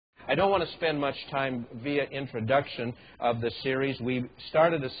I don't want to spend much time via introduction of the series. We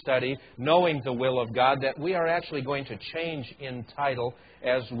started a study, Knowing the Will of God, that we are actually going to change in title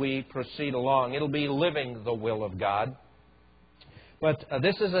as we proceed along. It'll be Living the Will of God. But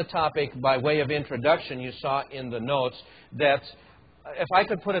this is a topic, by way of introduction, you saw in the notes, that if I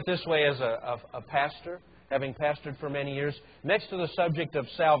could put it this way as a pastor, having pastored for many years, next to the subject of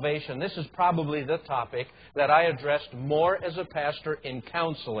salvation, this is probably the topic that I addressed more as a pastor in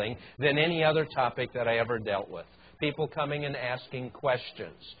counseling than any other topic that I ever dealt with. People coming and asking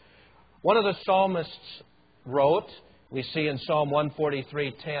questions. One of the psalmists wrote, we see in Psalm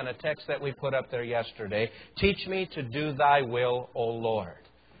 143:10, a text that we put up there yesterday, "Teach me to do Thy will, O Lord."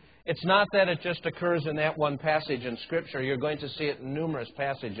 It's not that it just occurs in that one passage in Scripture. You're going to see it in numerous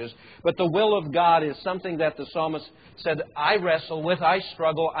passages. But the will of God is something that the psalmist said, I wrestle with, I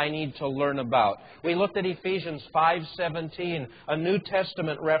struggle, I need to learn about. We looked at Ephesians 5:17, a New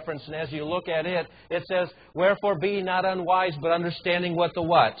Testament reference, and as you look at it, it says, "Wherefore be ye not unwise, but understanding what the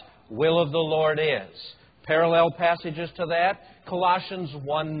what? Will of the Lord is." Parallel passages to that, Colossians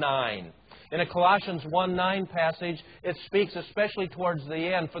 1:9. In a Colossians 1:9 passage, it speaks especially towards the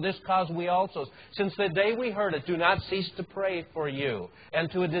end, "For this cause we also, since the day we heard it, do not cease to pray for you,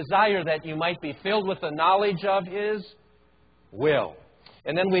 and to a desire that you might be filled with the knowledge of His will."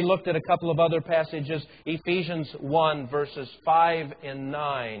 And then we looked at a couple of other passages, Ephesians 1, verses 5 and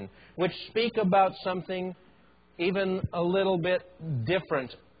 9, which speak about something even a little bit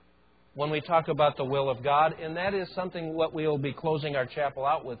different when we talk about the will of God, and that is something what we will be closing our chapel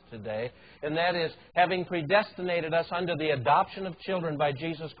out with today, and that is, having predestinated us unto the adoption of children by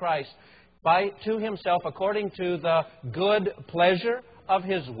Jesus Christ, to Himself, according to the good pleasure of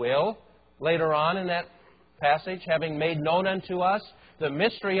His will. Later on in that passage, having made known unto us the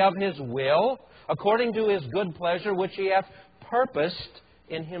mystery of His will, according to His good pleasure, which He hath purposed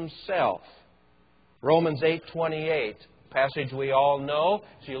in Himself. Romans 8:28. Passage we all know,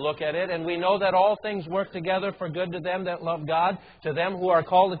 so you look at it, and we know that all things work together for good to them that love God, to them who are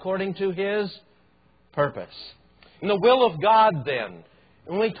called according to His purpose. And the will of God, then,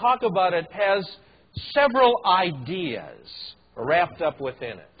 when we talk about it, has several ideas wrapped up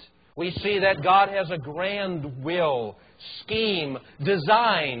within it. We see that God has a grand will, scheme,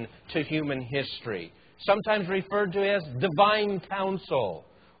 design to human history, sometimes referred to as divine counsel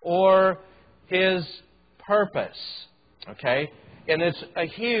or His purpose. Okay? And it's a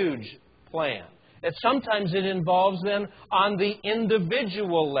huge plan. And sometimes it involves then on the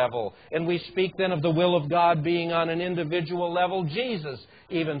individual level. And we speak then of the will of God being on an individual level. Jesus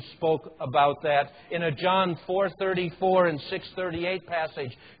even spoke about that in a John 4:34 and 6:38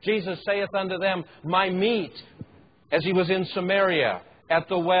 passage. Jesus saith unto them, "My meat," as He was in Samaria at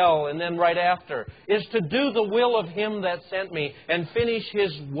the well and then right after, "is to do the will of Him that sent me and finish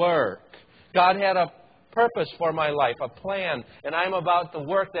His work." God had a purpose for my life, a plan, and I'm about the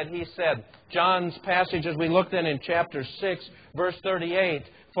work that He said. John's passage, as we looked in chapter 6, verse 38,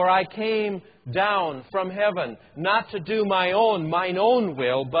 "For I came down from heaven, not to do mine own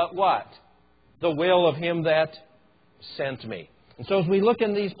will, but" what? "The will of Him that sent me." And so as we look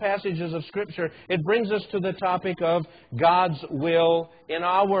in these passages of Scripture, it brings us to the topic of God's will in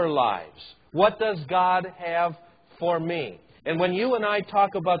our lives. What does God have for me? And when you and I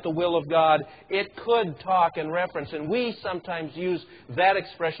talk about the will of God, it could talk in reference, and we sometimes use that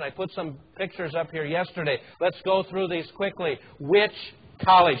expression. I put some pictures up here yesterday. Let's go through these quickly. Which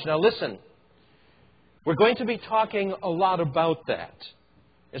college? Now listen, we're going to be talking a lot about that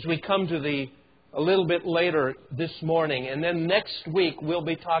as we come to a little bit later this morning. And then next week we'll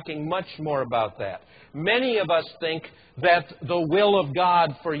be talking much more about that. Many of us think that the will of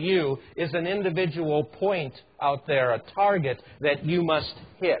God for you is an individual point out there, a target that you must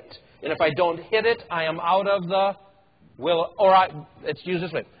hit. And if I don't hit it, I am out of the will, let's use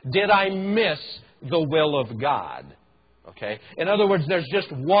this way. Did I miss the will of God? Okay? In other words, there's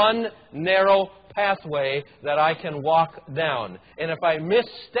just one narrow pathway that I can walk down. And if I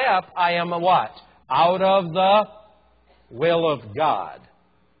misstep, I am what? Out of the will of God.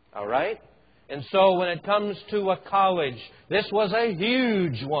 All right? And so when it comes to a college, this was a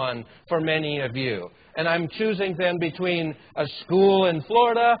huge one for many of you. And I'm choosing then between a school in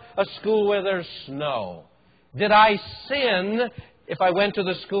Florida, a school where there's snow. Did I sin if I went to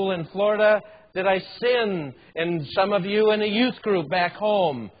the school in Florida? Did I sin? And some of you in a youth group back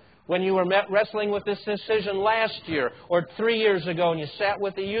home, when you were wrestling with this decision last year or 3 years ago, and you sat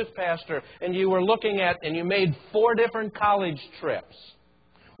with the youth pastor and you were looking at, and you made 4 different college trips,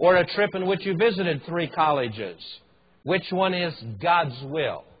 or a trip in which you visited 3 colleges. Which one is God's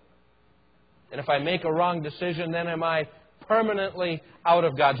will? And if I make a wrong decision, then am I permanently out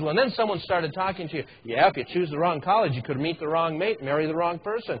of God's will. And then someone started talking to you. Yeah, if you choose the wrong college, you could meet the wrong mate, marry the wrong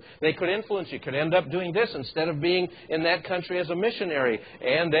person. They could influence you. You could end up doing this instead of being in that country as a missionary.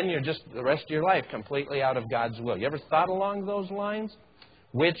 And then you're just the rest of your life completely out of God's will. You ever thought along those lines?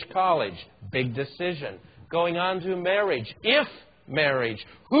 Which college? Big decision. Going on to marriage. If marriage.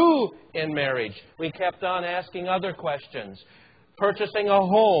 Who in marriage? We kept on asking other questions. Purchasing a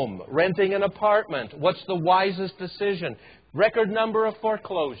home, renting an apartment. What's the wisest decision? Record number of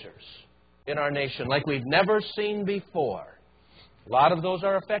foreclosures in our nation like we've never seen before. A lot of those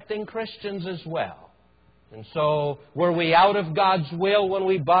are affecting Christians as well. And so, were we out of God's will when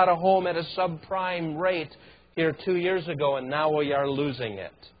we bought a home at a subprime rate here 2 years ago, and now we are losing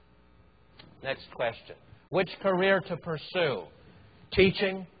it? Next question. Which career to pursue?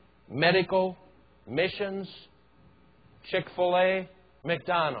 Teaching, medical, missions, Chick-fil-A,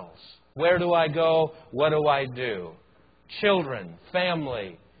 McDonald's. Where do I go? What do I do? Children,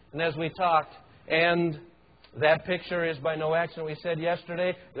 family. And as we talked, and that picture is by no accident, we said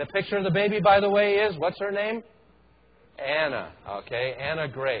yesterday, the picture of the baby, by the way, is, what's her name? Anna, okay? Anna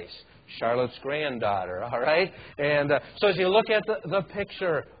Grace, Charlotte's granddaughter, all right? And so as you look at the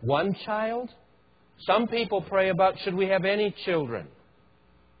picture, one child? Some people pray about, should we have any children?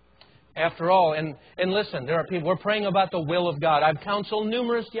 After all, and listen, there are people, we're praying about the will of God. I've counseled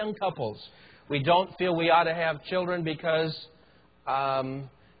numerous young couples. We don't feel we ought to have children because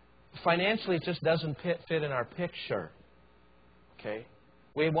financially it just doesn't fit in our picture. Okay?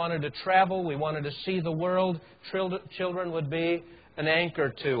 We wanted to travel. We wanted to see the world. Children would be an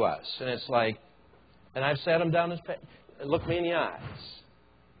anchor to us. And it's like, and I've sat them down and look me in the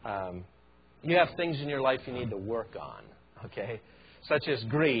eyes. You have things in your life you need to work on. Okay? Such as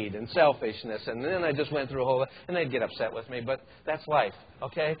greed and selfishness. And then I just went through a whole... And they'd get upset with me, but that's life,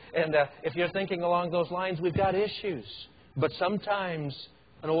 okay? And if you're thinking along those lines, we've got issues. But sometimes,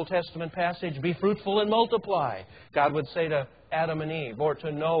 an Old Testament passage, be fruitful and multiply. God would say to Adam and Eve or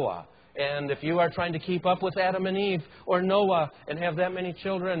to Noah. And if you are trying to keep up with Adam and Eve or Noah and have that many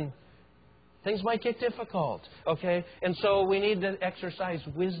children, things might get difficult, okay? And so we need to exercise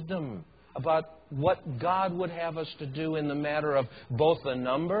wisdom about what God would have us to do in the matter of both the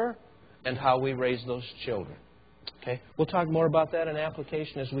number and how we raise those children. Okay? We'll talk more about that in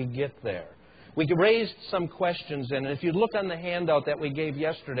application as we get there. We raised some questions, and if you look on the handout that we gave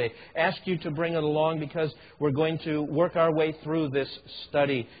yesterday, ask you to bring it along because we're going to work our way through this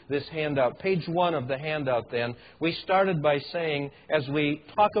study, this handout. Page 1 of the handout then, we started by saying, as we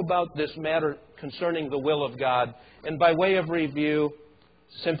talk about this matter concerning the will of God, and by way of review,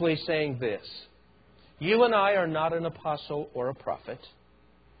 simply saying this. You and I are not an apostle or a prophet.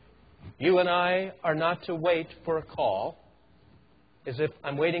 You and I are not to wait for a call, as if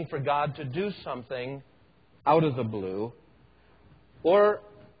I'm waiting for God to do something out of the blue, or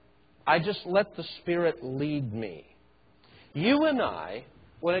I just let the Spirit lead me. You and I,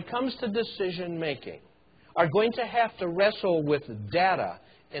 when it comes to decision making, are going to have to wrestle with data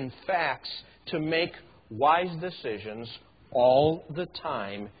and facts to make wise decisions all the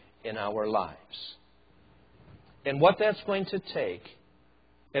time in our lives. And what that's going to take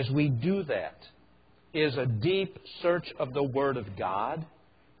as we do that is a deep search of the Word of God,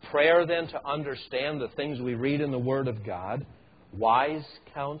 prayer then to understand the things we read in the Word of God, wise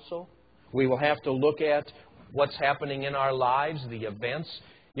counsel. We will have to look at what's happening in our lives, the events.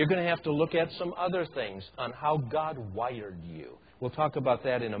 You're going to have to look at some other things on how God wired you. We'll talk about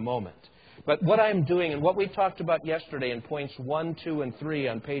that in a moment. But what I'm doing and what we talked about yesterday in points 1, 2, and 3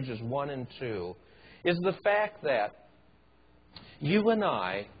 on pages 1 and 2 is the fact that you and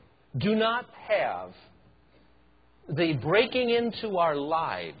I do not have the breaking into our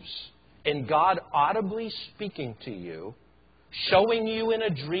lives and God audibly speaking to you, showing you in a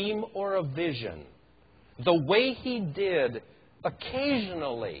dream or a vision, the way He did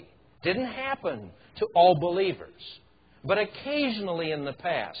occasionally, didn't happen to all believers, but occasionally in the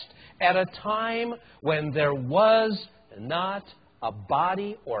past, at a time when there was not a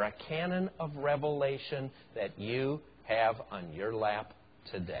body or a canon of revelation that you have on your lap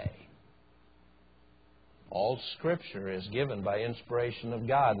today. All Scripture is given by inspiration of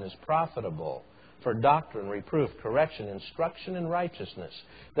God and is profitable for doctrine, reproof, correction, instruction in righteousness,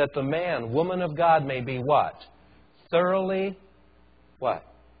 that the man, woman of God may be what? Thoroughly, what?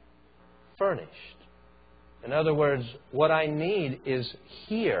 Furnished. In other words, what I need is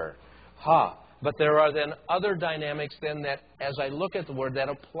here. But there are then other dynamics then that, as I look at the Word, that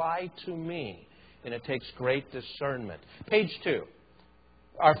apply to me. And it takes great discernment. Page 2.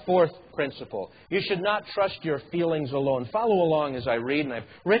 Our fourth principle. You should not trust your feelings alone. Follow along as I read, and I've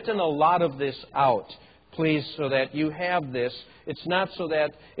written a lot of this out please, so that you have this. It's not so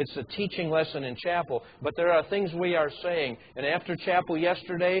that it's a teaching lesson in chapel, but there are things we are saying. And after chapel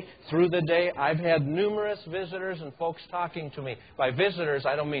yesterday, through the day, I've had numerous visitors and folks talking to me. By visitors,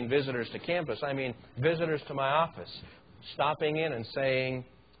 I don't mean visitors to campus. I mean visitors to my office, stopping in and saying,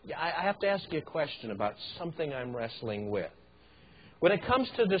 I have to ask you a question about something I'm wrestling with. When it comes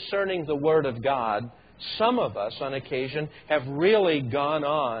to discerning the Word of God, some of us, on occasion, have really gone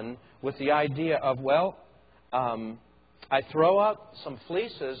on with the idea of, I throw out some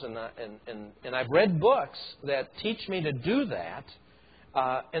fleeces, and I've read books that teach me to do that,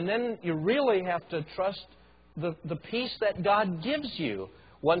 and then you really have to trust the peace that God gives you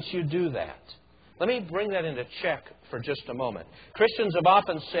once you do that. Let me bring that into check for just a moment. Christians have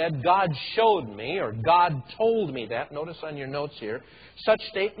often said, God showed me, or God told me that. Notice on your notes here, such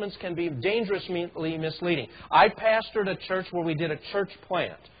statements can be dangerously misleading. I pastored a church where we did a church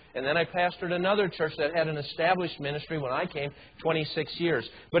plant. And then I pastored another church that had an established ministry when I came, 26 years.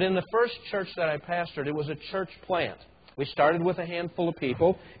 But in the first church that I pastored, it was a church plant. We started with a handful of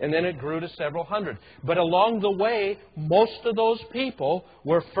people, and then it grew to several hundred. But along the way, most of those people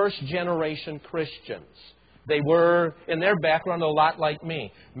were first-generation Christians. They were, in their background, a lot like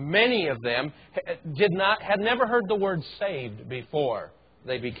me. Many of them had never heard the word saved before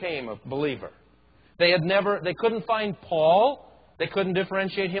they became a believer. They couldn't find Paul. They couldn't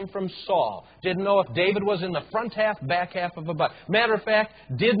differentiate him from Saul. Didn't know if David was in the front half, back half of a Bible. Matter of fact,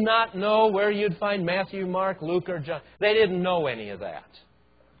 did not know where you'd find Matthew, Mark, Luke, or John. They didn't know any of that.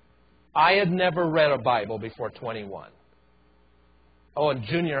 I had never read a Bible before 21. In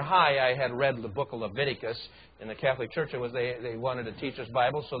junior high, I had read the book of Leviticus. In the Catholic Church, they wanted to teach us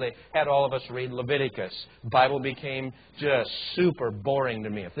Bible, so they had all of us read Leviticus. The Bible became just super boring to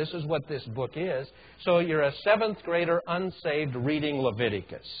me. If this is what this book is, so you're a 7th grader unsaved reading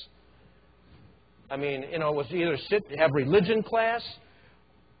Leviticus. I mean, it was either have religion class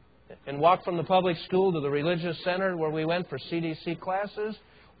and walk from the public school to the religious center where we went for CDC classes,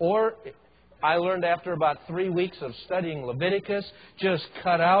 or I learned after about 3 weeks of studying Leviticus, just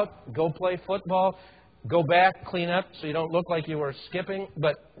cut out, go play football, go back, clean up so you don't look like you were skipping.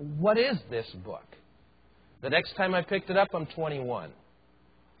 But what is this book? The next time I picked it up, I'm 21.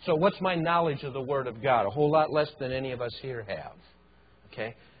 So what's my knowledge of the Word of God? A whole lot less than any of us here have.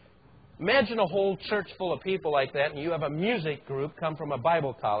 Okay? Imagine a whole church full of people like that, and you have a music group come from a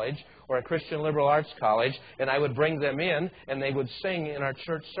Bible college or a Christian liberal arts college, and I would bring them in, and they would sing in our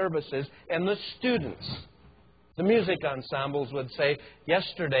church services, and the students, the music ensembles would say,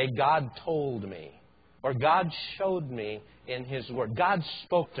 yesterday God told me, or God showed me in His Word. God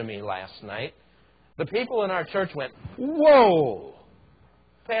spoke to me last night. The people in our church went, whoa,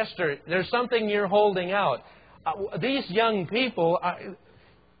 Pastor, there's something you're holding out. These young people,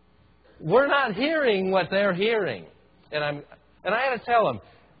 we're not hearing what they're hearing. And I had to tell them,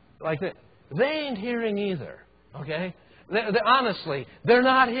 like, they ain't hearing either, okay? Honestly, they're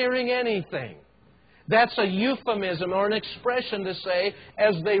not hearing anything. That's a euphemism or an expression to say,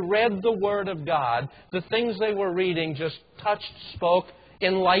 as they read the Word of God, the things they were reading just touched, spoke,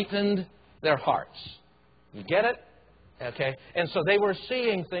 enlightened their hearts. You get it? Okay? And so they were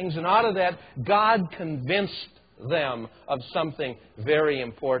seeing things, and out of that, God convinced them of something very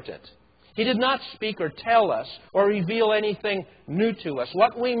important. He did not speak or tell us or reveal anything new to us.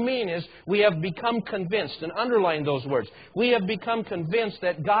 What we mean is we have become convinced, and underline those words. We have become convinced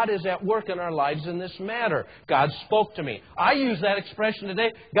that God is at work in our lives in this matter. God spoke to me. I use that expression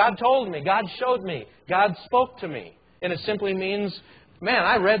today. God told me. God showed me. God spoke to me. And it simply means, man,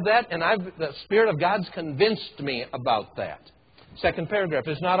 I read that and the Spirit of God's convinced me about that. Second paragraph.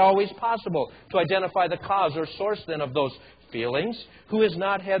 It's not always possible to identify the cause or source then of those feelings. Who has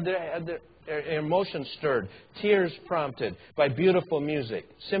not had their emotions stirred, tears prompted by beautiful music,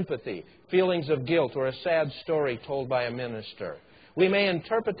 sympathy, feelings of guilt, or a sad story told by a minister? We may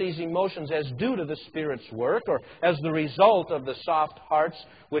interpret these emotions as due to the Spirit's work or as the result of the soft hearts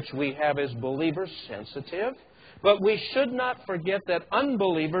which we have as believers, sensitive. But we should not forget that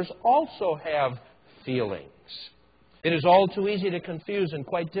unbelievers also have feelings. It is all too easy to confuse and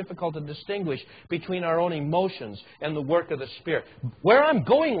quite difficult to distinguish between our own emotions and the work of the Spirit. Where I'm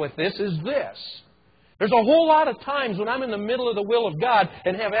going with this is this. There's a whole lot of times when I'm in the middle of the will of God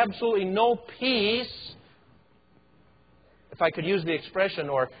and have absolutely no peace. If I could use the expression,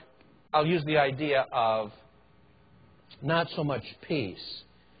 or I'll use the idea of not so much peace,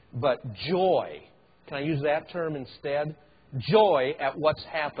 but joy. Can I use that term instead? Joy at what's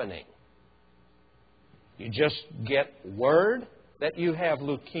happening. You just get word that you have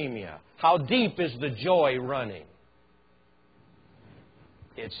leukemia. How deep is the joy running?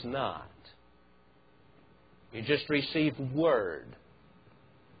 It's not. You just received word.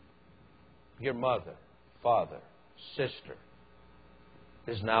 Your mother, father, sister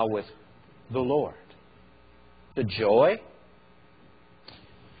is now with the Lord. The joy.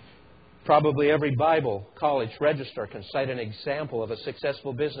 Probably every Bible college registrar can cite an example of a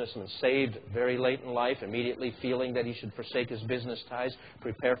successful businessman saved very late in life, immediately feeling that he should forsake his business ties,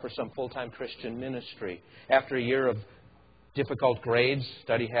 prepare for some full-time Christian ministry. After a year of difficult grades,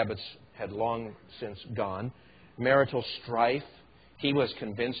 study habits had long since gone, marital strife, he was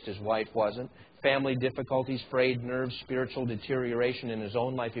convinced his wife wasn't, family difficulties, frayed nerves, spiritual deterioration in his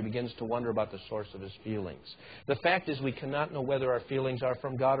own life, he begins to wonder about the source of his feelings. The fact is we cannot know whether our feelings are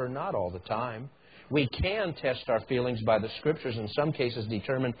from God or not all the time. We can test our feelings by the Scriptures, in some cases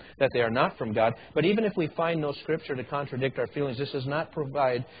determine that they are not from God. But even if we find no Scripture to contradict our feelings, this does not prove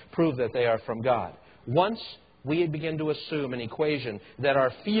that they are from God. Once we begin to assume an equation that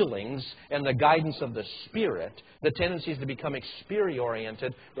our feelings and the guidance of the Spirit, the tendency is to become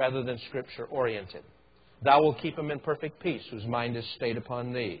experience-oriented rather than Scripture-oriented. Thou wilt keep him in perfect peace, whose mind is stayed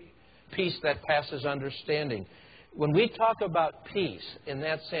upon Thee. Peace that passes understanding. When we talk about peace in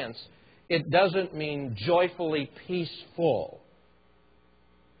that sense, it doesn't mean joyfully peaceful.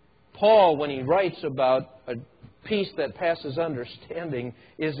 Paul, when he writes about a peace that passes understanding,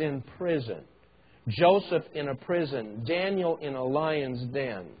 is in prison. Joseph in a prison, Daniel in a lion's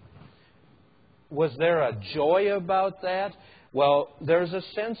den. Was there a joy about that? Well, there's a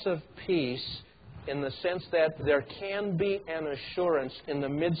sense of peace in the sense that there can be an assurance in the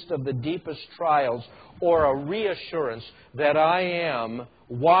midst of the deepest trials, or a reassurance that I am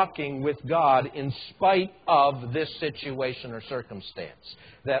walking with God in spite of this situation or circumstance.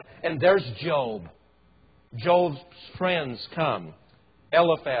 And there's Job. Job's friends come.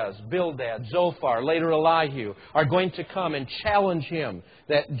 Eliphaz, Bildad, Zophar, later Elihu, are going to come and challenge him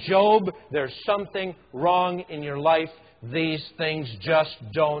that, Job, there's something wrong in your life. These things just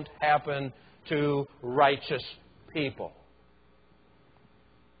don't happen to righteous people.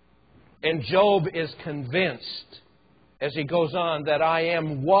 And Job is convinced, as he goes on, that I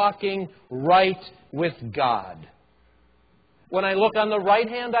am walking right with God. When I look on the right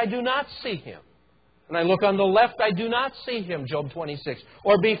hand, I do not see Him. When I look on the left, I do not see Him, Job 26.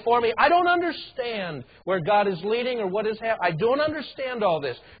 Or before me, I don't understand where God is leading or what is happening. I don't understand all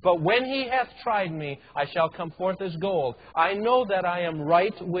this. But when He hath tried me, I shall come forth as gold. I know that I am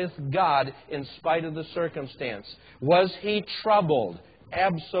right with God in spite of the circumstance. Was he troubled?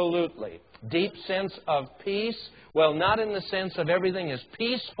 Absolutely. Deep sense of peace? Well, not in the sense of everything is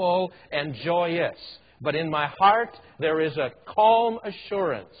peaceful and joyous. But in my heart, there is a calm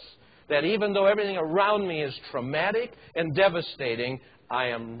assurance that even though everything around me is traumatic and devastating, I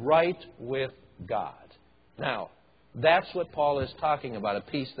am right with God. Now, that's what Paul is talking about, a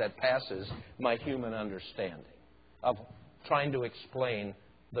peace that passes my human understanding of trying to explain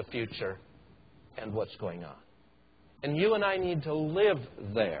the future and what's going on. And you and I need to live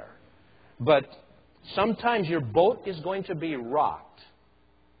there. But sometimes your boat is going to be rocked.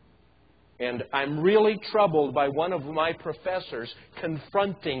 And I'm really troubled by one of my professors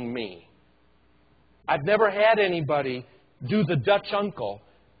confronting me. I've never had anybody do the Dutch uncle,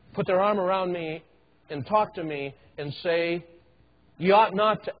 put their arm around me and talk to me and say, you ought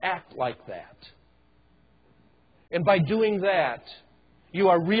not to act like that. And by doing that, you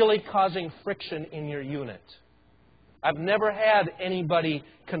are really causing friction in your unit. I've never had anybody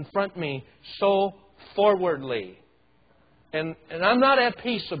confront me so forwardly. And I'm not at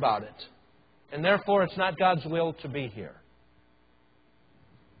peace about it. And therefore, it's not God's will to be here.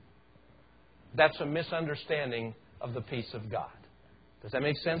 That's a misunderstanding of the peace of God. Does that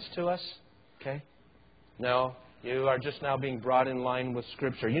make sense to us? Okay? No, you are just now being brought in line with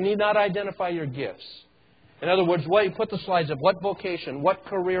Scripture. You need not identify your gifts. In other words, put the slides up. What vocation? What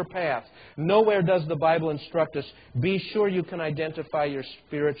career path? Nowhere does the Bible instruct us, be sure you can identify your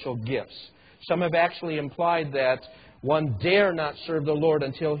spiritual gifts. Some have actually implied that one dare not serve the Lord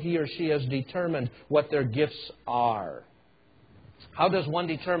until he or she has determined what their gifts are. How does one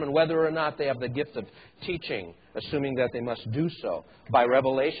determine whether or not they have the gift of teaching, assuming that they must do so? By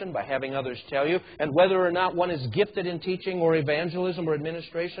revelation, by having others tell you. And whether or not one is gifted in teaching or evangelism or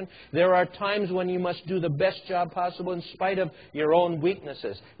administration, there are times when you must do the best job possible in spite of your own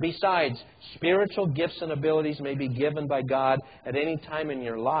weaknesses. Besides, spiritual gifts and abilities may be given by God at any time in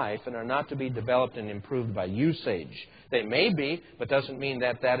your life and are not to be developed and improved by usage. They may be, but doesn't mean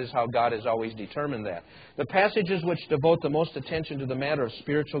that that is how God has always determined that. The passages which devote the most attention to the matter of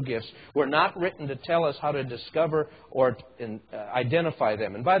spiritual gifts were not written to tell us how to discover or identify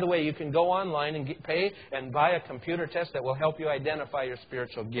them. And by the way, you can go online and pay and buy a computer test that will help you identify your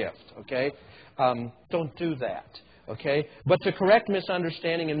spiritual gift. Okay? Don't do that. Okay? But to correct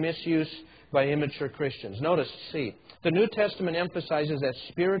misunderstanding and misuse by immature Christians. Notice, see, the New Testament emphasizes that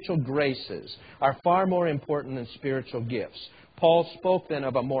spiritual graces are far more important than spiritual gifts. Paul spoke then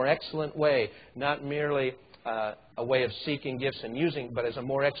of a more excellent way, not merely a way of seeking gifts and using, but as a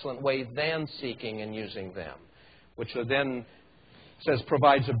more excellent way than seeking and using them, which then says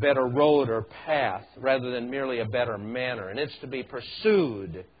provides a better road or path rather than merely a better manner. And it's to be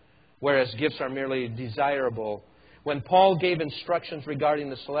pursued, whereas gifts are merely desirable. When Paul gave instructions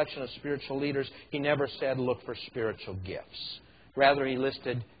regarding the selection of spiritual leaders, he never said look for spiritual gifts. Rather, he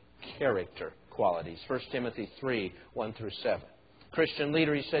listed character qualities. 1 Timothy 3, 1 through 7. Christian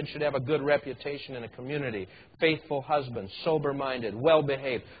leader, he said, should have a good reputation in a community. Faithful husband, sober-minded,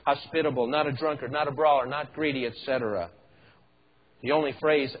 well-behaved, hospitable, not a drunkard, not a brawler, not greedy, etc. The only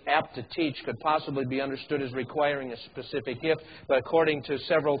phrase apt to teach could possibly be understood as requiring a specific gift, but according to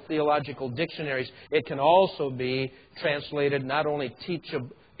several theological dictionaries, it can also be translated not only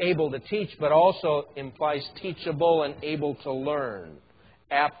able to teach, but also implies teachable and able to learn.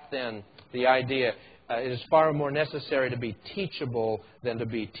 Apt, then, the idea, it is far more necessary to be teachable than to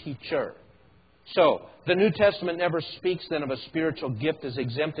be teacher. So, the New Testament never speaks then of a spiritual gift as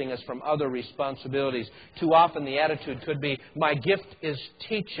exempting us from other responsibilities. Too often the attitude could be, my gift is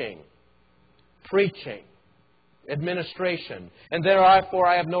teaching, preaching, administration, and therefore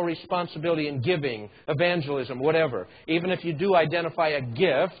I have no responsibility in giving, evangelism, whatever. Even if you do identify a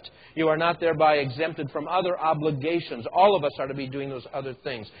gift, you are not thereby exempted from other obligations. All of us are to be doing those other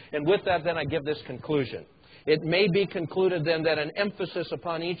things. And with that, then, I give this conclusion. It may be concluded, then, that an emphasis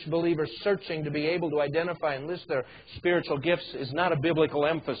upon each believer searching to be able to identify and list their spiritual gifts is not a biblical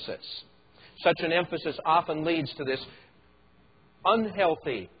emphasis. Such an emphasis often leads to this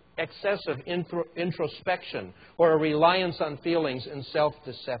unhealthy, excessive introspection or a reliance on feelings and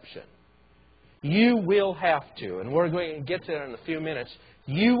self-deception. You will have to, and we're going to get there in a few minutes,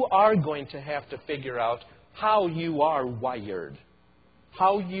 you are going to have to figure out how you are wired,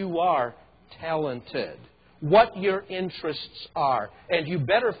 how you are talented, what your interests are, and you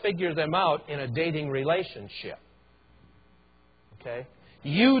better figure them out in a dating relationship. Okay?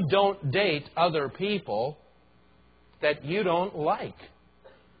 You don't date other people that you don't like.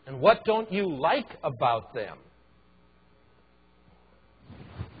 And what don't you like about them?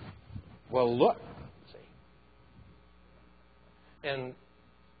 Well, look. See. And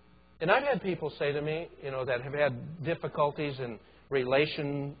I've had people say to me, that have had difficulties in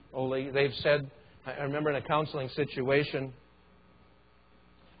relationally. They've said, I remember in a counseling situation,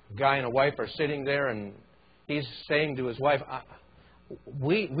 a guy and a wife are sitting there, and he's saying to his wife,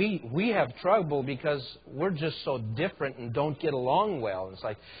 we have trouble because we're just so different and don't get along well. And it's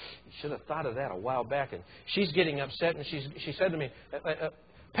like, you should have thought of that a while back. And she's getting upset, and she said to me,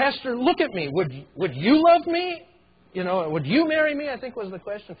 Pastor, look at me. Would you love me? Would you marry me? I think was the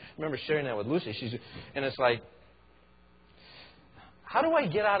question. I remember sharing that with Lucy. And it's like, how do I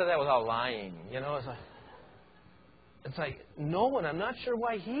get out of that without lying? It's like, no one. I'm not sure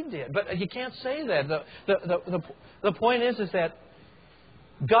why he did. But you can't say that. The point is that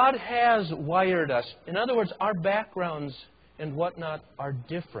God has wired us. In other words, our backgrounds and whatnot are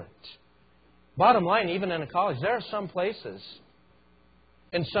different. Bottom line, even in a college, there are some places,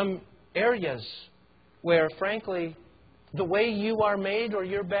 in some areas, where, frankly, the way you are made or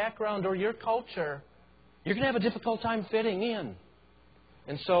your background or your culture, you're going to have a difficult time fitting in.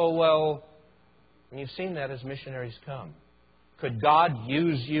 And so, and you've seen that as missionaries come. Could God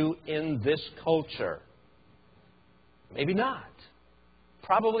use you in this culture? Maybe not.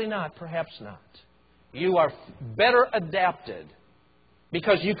 Probably not. Perhaps not. You are better adapted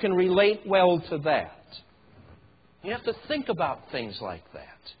because you can relate well to that. You have to think about things like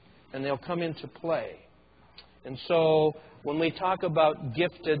that, and they'll come into play. And so, when we talk about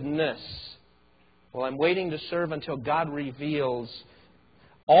giftedness, well, I'm waiting to serve until God reveals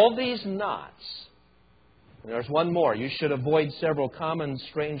all these knots. And there's one more. You should avoid several common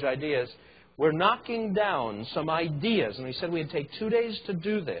strange ideas. We're knocking down some ideas. And we said we'd take 2 days to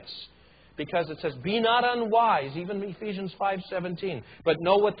do this. Because it says, be not unwise, even Ephesians 5:17. But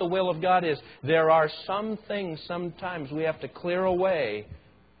know what the will of God is. There are some things sometimes we have to clear away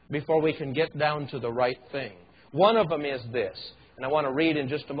before we can get down to the right thing. One of them is this. And I want to read in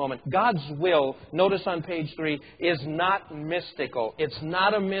just a moment. God's will, notice on page 3, is not mystical. It's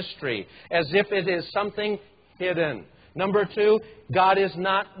not a mystery, as if it is something hidden. Number 2, God is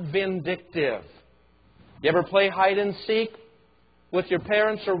not vindictive. You ever play hide and seek? with your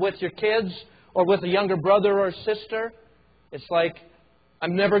parents or with your kids or with a younger brother or sister. It's like,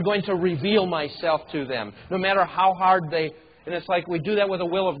 I'm never going to reveal myself to them, no matter how hard they... And it's like we do that with the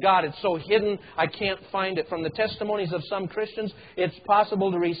will of God. It's so hidden, I can't find it. From the testimonies of some Christians, it's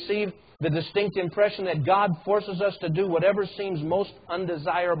possible to receive the distinct impression that God forces us to do whatever seems most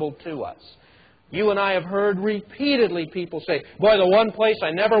undesirable to us. You and I have heard repeatedly people say, boy, the one place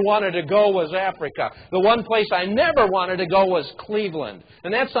I never wanted to go was Africa. The one place I never wanted to go was Cleveland.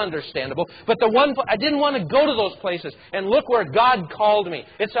 And that's understandable. But I didn't want to go to those places. And look where God called me.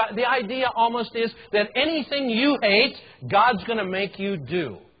 The idea almost is that anything you hate, God's going to make you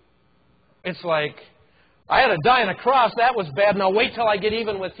do. It's like, I had to die on a cross. That was bad. Now wait till I get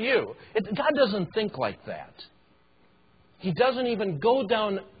even with you. God doesn't think like that. He doesn't even go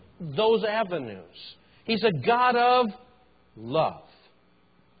down those avenues. He's a God of love.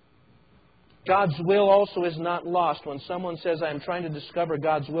 God's will also is not lost. When someone says, I'm trying to discover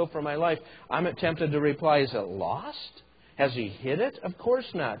God's will for my life, I'm tempted to reply, is it lost? Has He hid it? Of course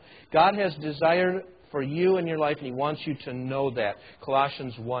not. God has desired for you in your life, and He wants you to know that.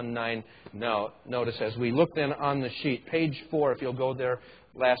 Colossians 1:9. Now, notice as we look then on the sheet, page 4, if you'll go there,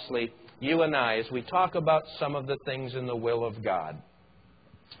 lastly, you and I, as we talk about some of the things in the will of God,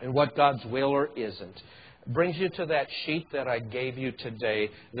 and what God's will or isn't, brings you to that sheet that I gave you today,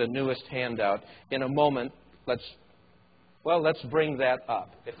 the newest handout. In a moment, let's bring that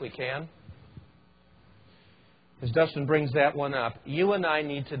up, if we can. As Dustin brings that one up, you and I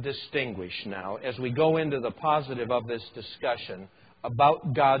need to distinguish now, as we go into the positive of this discussion,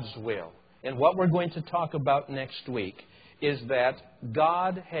 about God's will. And what we're going to talk about next week is that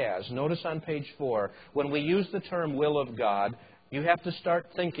God has, notice on page 4, when we use the term will of God, you have to start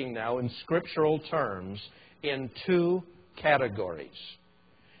thinking now in scriptural terms in two categories.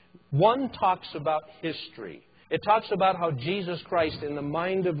 One talks about history. It talks about how Jesus Christ, in the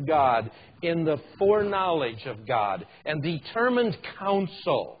mind of God, in the foreknowledge of God, and determined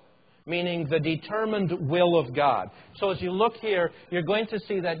counsel, meaning the determined will of God. So as you look here, you're going to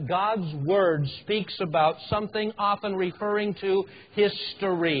see that God's Word speaks about something often referring to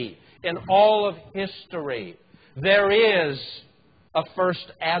history. In all of history, there is a first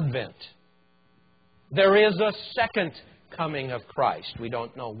advent. There is a second coming of Christ. We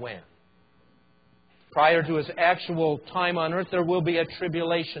don't know when. Prior to His actual time on earth, there will be a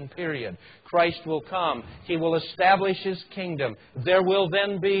tribulation period. Christ will come. He will establish His kingdom. There will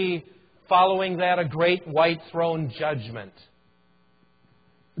then be, following that, a great white throne judgment.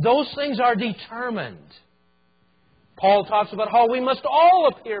 Those things are determined. Paul talks about how we must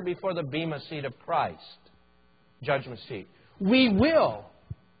all appear before the bema seat of Christ. Judgment seat. We will.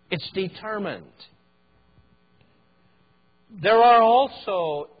 It's determined. There are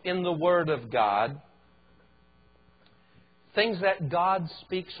also in the Word of God things that God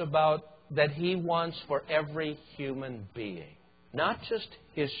speaks about that He wants for every human being. Not just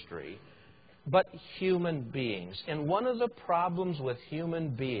history, but human beings. And one of the problems with human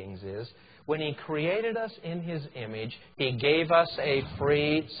beings is when He created us in His image, He gave us a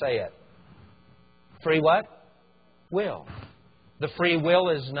free, say it, free what? Will. The free will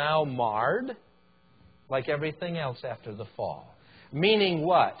is now marred, like everything else after the fall. Meaning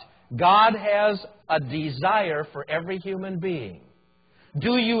what? God has a desire for every human being.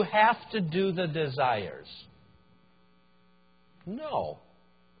 Do you have to do the desires? No.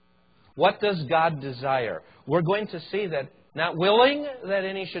 What does God desire? We're going to see that not willing that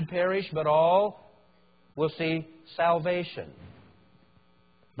any should perish, but all will see salvation.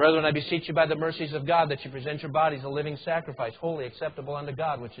 Brethren, I beseech you by the mercies of God that you present your bodies a living sacrifice, holy, acceptable unto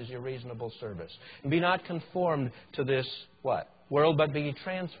God, which is your reasonable service. And be not conformed to this, what? World, but be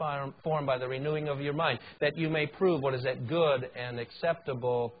transformed by the renewing of your mind, that you may prove what is that good and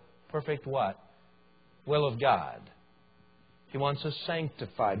acceptable, perfect what? Will of God. He wants us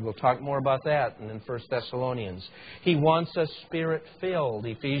sanctified. We'll talk more about that in 1 Thessalonians. He wants us Spirit-filled.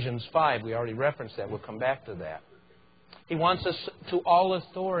 Ephesians 5, we already referenced that. We'll come back to that. He wants us to all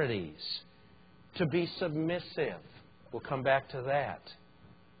authorities to be submissive. We'll come back to that.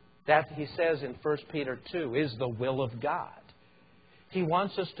 That, he says in 1 Peter 2, is the will of God. He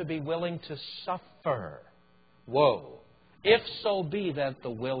wants us to be willing to suffer. Whoa. If so be that the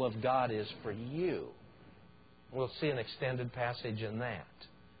will of God is for you. We'll see an extended passage in that.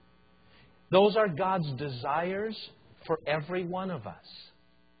 Those are God's desires for every one of us.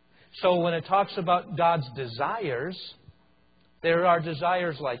 So when it talks about God's desires, there are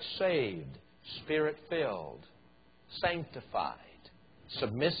desires like saved, Spirit-filled, sanctified,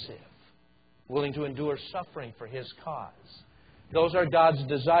 submissive, willing to endure suffering for His cause. Those are God's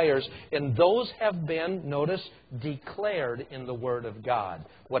desires, and those have been, notice, declared in the Word of God,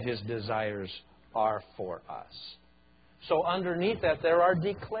 what His desires are for us. So underneath that, there are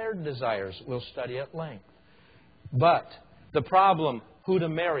declared desires. We'll study at length. But the problem, who to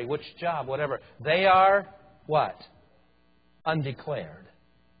marry, which job, whatever, they are what? Undeclared.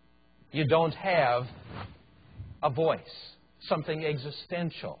 You don't have a voice, something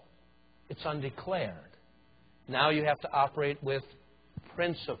existential. It's undeclared. Now you have to operate with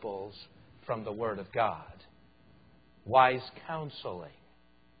principles from the Word of God. Wise counseling,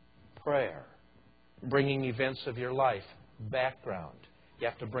 prayer, bringing events of your life, background. You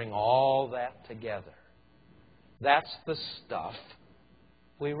have to bring all that together. That's the stuff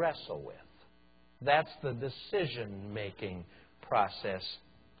we wrestle with. That's the decision-making process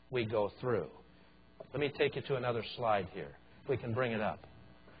we go through. Let me take you to another slide here, if we can bring it up.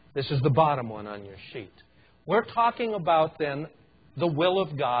 This is the bottom one on your sheet. We're talking about, then, the will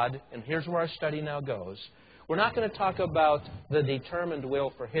of God, and here's where our study now goes. We're not going to talk about the determined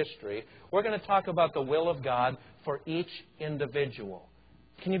will for history. We're going to talk about the will of God for each individual.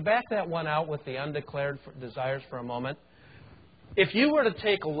 Can you back that one out with the undeclared desires for a moment? If you were to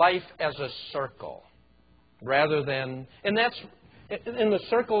take life as a circle, rather than, and that's in the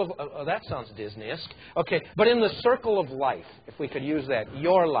circle of, oh, that sounds Disney-esque. Okay, but in the circle of life, if we could use that,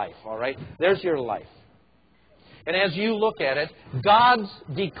 your life, all right? There's your life. And as you look at it, God's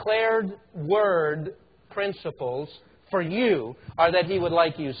declared word principles for you are that He would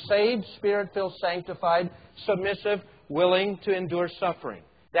like you saved, Spirit-filled, sanctified, submissive, willing to endure suffering.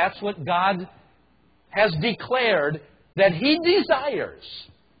 That's what God has declared that He desires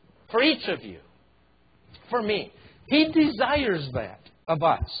for each of you, for me. He desires that of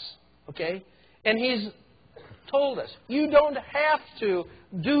us, okay? And He's told us, you don't have to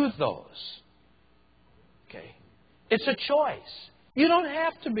do those, okay? It's a choice. You don't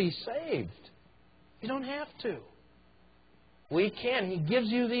have to be saved. You don't have to. We can. He gives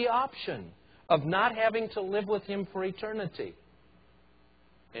you the option of not having to live with Him for eternity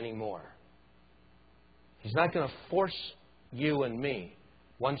anymore. He's not going to force you and me,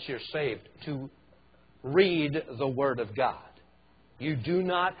 once you're saved, to read the Word of God. You do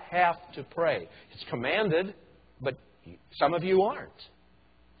not have to pray. It's commanded, but some of you aren't.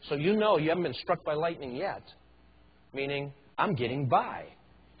 So you know you haven't been struck by lightning yet. Meaning, I'm getting by.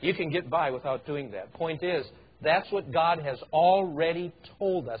 You can get by without doing that. Point is, that's what God has already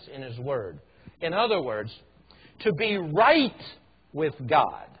told us in His Word. In other words, to be right with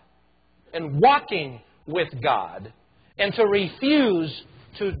God and walking with God and to refuse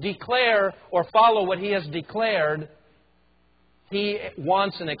to declare or follow what He has declared He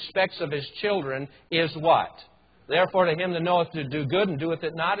wants and expects of His children is what? Therefore, to him that knoweth to do good and doeth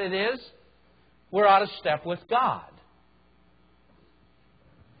it not, it is, we're out of step with God.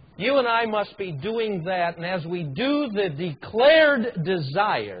 You and I must be doing that, and as we do the declared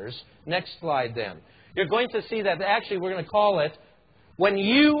desires, next slide then, you're going to see that actually we're going to call it, when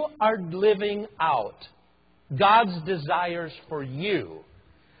you are living out God's desires for you,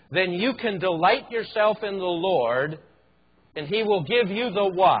 then you can delight yourself in the Lord, and He will give you the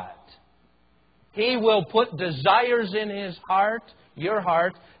what? He will put desires in His heart, your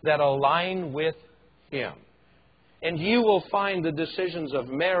heart, that align with Him. And you will find the decisions of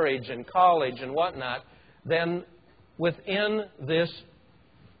marriage and college and whatnot, then within this,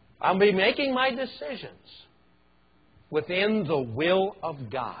 I'll be making my decisions within the will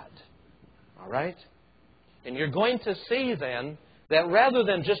of God. All right? And you're going to see then that rather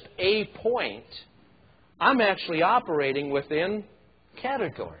than just a point, I'm actually operating within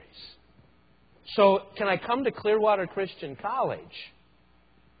categories. So can I come to Clearwater Christian College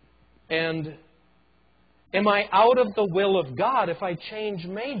and am I out of the will of God if I change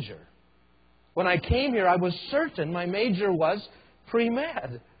major? When I came here, I was certain my major was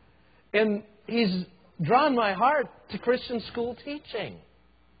pre-med. And He's drawn my heart to Christian school teaching.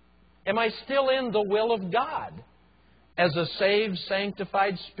 Am I still in the will of God as a saved,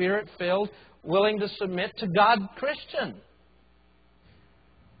 sanctified, Spirit-filled, willing to submit to God Christian?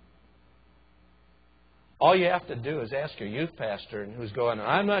 All you have to do is ask your youth pastor who's going,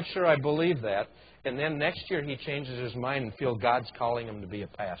 I'm not sure I believe that. And then next year he changes his mind and feels God's calling him to be a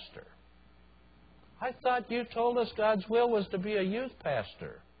pastor. I thought you told us God's will was to be a youth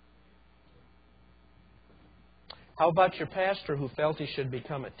pastor. How about your pastor who felt he should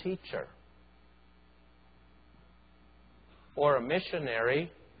become a teacher? Or a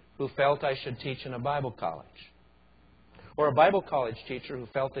missionary who felt I should teach in a Bible college? Or a Bible college teacher who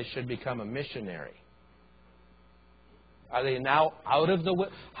felt they should become a missionary? Are they now out of the will?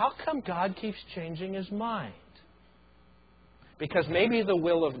 How come God keeps changing His mind? Because maybe the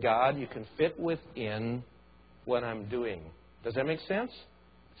will of God you can fit within what I'm doing. Does that make sense?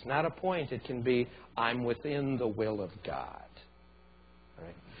 It's not a point. It can be, I'm within the will of God. All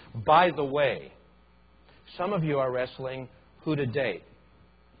right? By the way, some of you are wrestling who to date,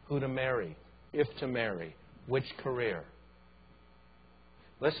 who to marry, if to marry, which career.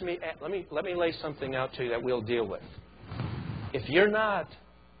 Let me lay something out to you that we'll deal with. If you're not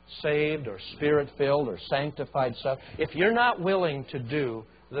saved or Spirit-filled or sanctified stuff, if you're not willing to do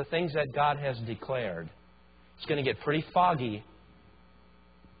the things that God has declared, it's going to get pretty foggy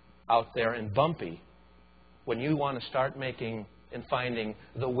out there and bumpy when you want to start making and finding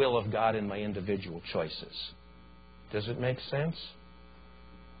the will of God in my individual choices. Does it make sense?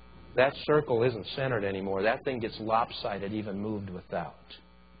 That circle isn't centered anymore. That thing gets lopsided, even moved without.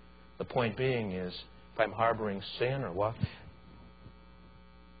 The point being is, if I'm harboring sin or what,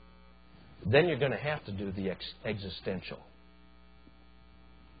 then you're going to have to do the existential.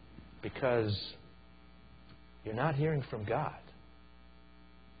 Because you're not hearing from God.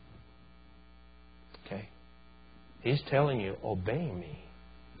 Okay? He's telling you, obey me,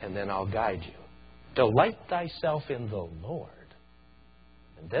 and then I'll guide you. Delight thyself in the Lord,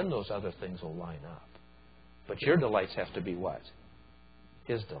 and then those other things will line up. But your delights have to be what?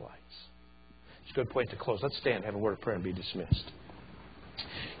 His delights. It's a good point to close. Let's stand, have a word of prayer, and be dismissed.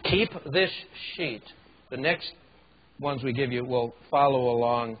 Keep this sheet. The next ones we give you will follow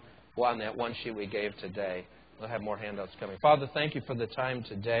along on that one sheet we gave today. We'll have more handouts coming. Father, thank you for the time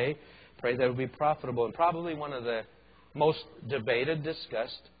today. Pray that it will be profitable and probably one of the most debated,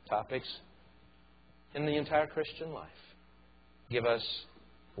 discussed topics in the entire Christian life. Give us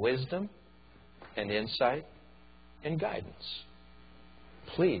wisdom and insight and guidance.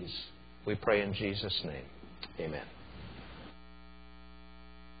 Please, we pray in Jesus' name. Amen.